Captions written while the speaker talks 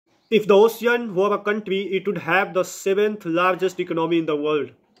If the ocean were a country, it would have the 7th largest economy in the world.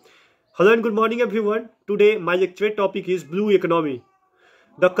 Hello and good morning everyone. Today my lecture topic is blue economy.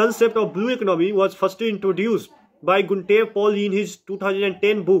 The concept of blue economy was first introduced by Gunther Paul in his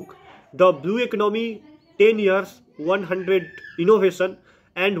 2010 book, The Blue Economy 10 Years, 100 Innovation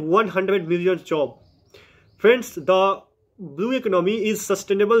and 100 Million Jobs. Friends, the blue economy is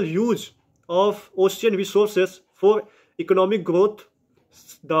sustainable use of ocean resources for economic growth,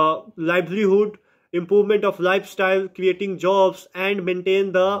 the livelihood, improvement of lifestyle, creating jobs and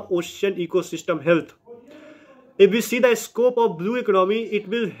maintain the ocean ecosystem health. If we see the scope of blue economy, it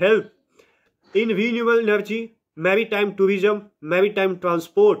will help in renewable energy, maritime tourism, maritime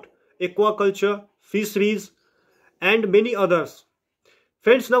transport, aquaculture, fisheries and many others.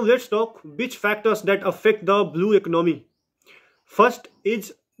 Friends, now let's talk which factors that affect the blue economy. First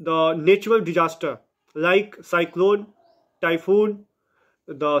is the natural disaster like cyclone, typhoon,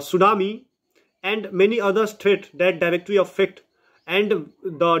 the tsunami and many other threats that directly affect and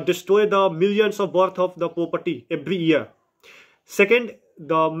destroy the millions of worth of the property every year. Second,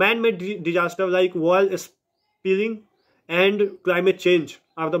 the man-made disaster like oil spilling and climate change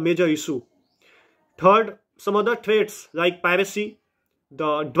are the major issue. Third, some other threats like piracy,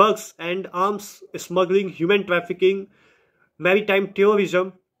 the drugs and arms smuggling, human trafficking, maritime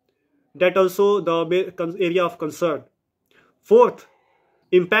terrorism, that also the area of concern. Fourth,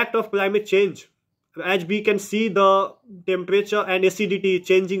 impact of climate change, as we can see the temperature and acidity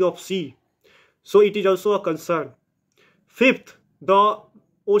changing of sea, so it is also a concern. Fifth, the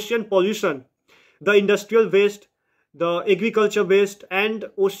ocean pollution, the industrial waste, the agriculture waste and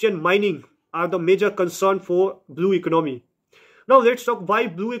ocean mining are the major concern for blue economy. Now let's talk why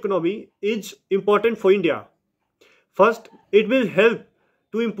blue economy is important for India. First, it will help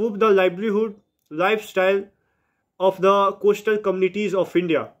to improve the livelihood, lifestyle of the coastal communities of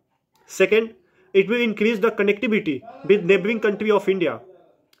India. Second, it will increase the connectivity with neighboring country of India.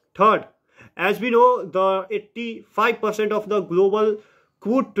 Third, as we know, the 85% of the global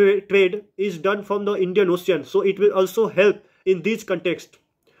crude trade is done from the Indian Ocean, so it will also help in this context.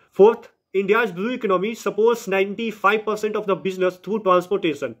 Fourth, India's blue economy supports 95% of the business through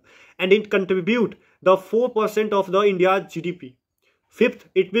transportation and it contributes the 4% of the India's GDP. Fifth,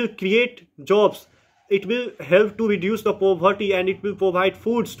 it will create jobs. It will help to reduce the poverty and it will provide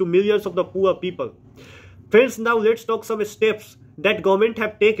foods to millions of the poor people. Friends, now let's talk some steps that government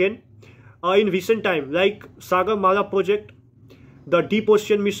have taken in recent time, like Sagar Mala project, the Deep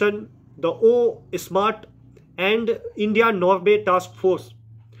Ocean Mission, the O Smart and India Norway Task Force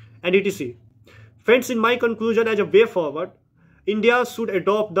and etc. Friends, in my conclusion, as a way forward, India should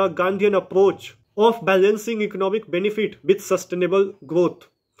adopt the Gandhian approach of balancing economic benefit with sustainable growth.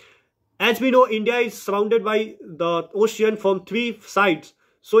 As we know, India is surrounded by the ocean from three sides.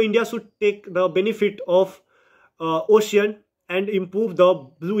 So India should take the benefit of ocean and improve the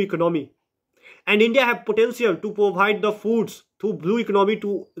blue economy. And India have potential to provide the foods through blue economy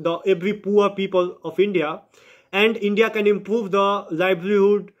to the every poor people of India. And India can improve the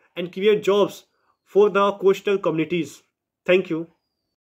livelihood and create jobs for the coastal communities. Thank you.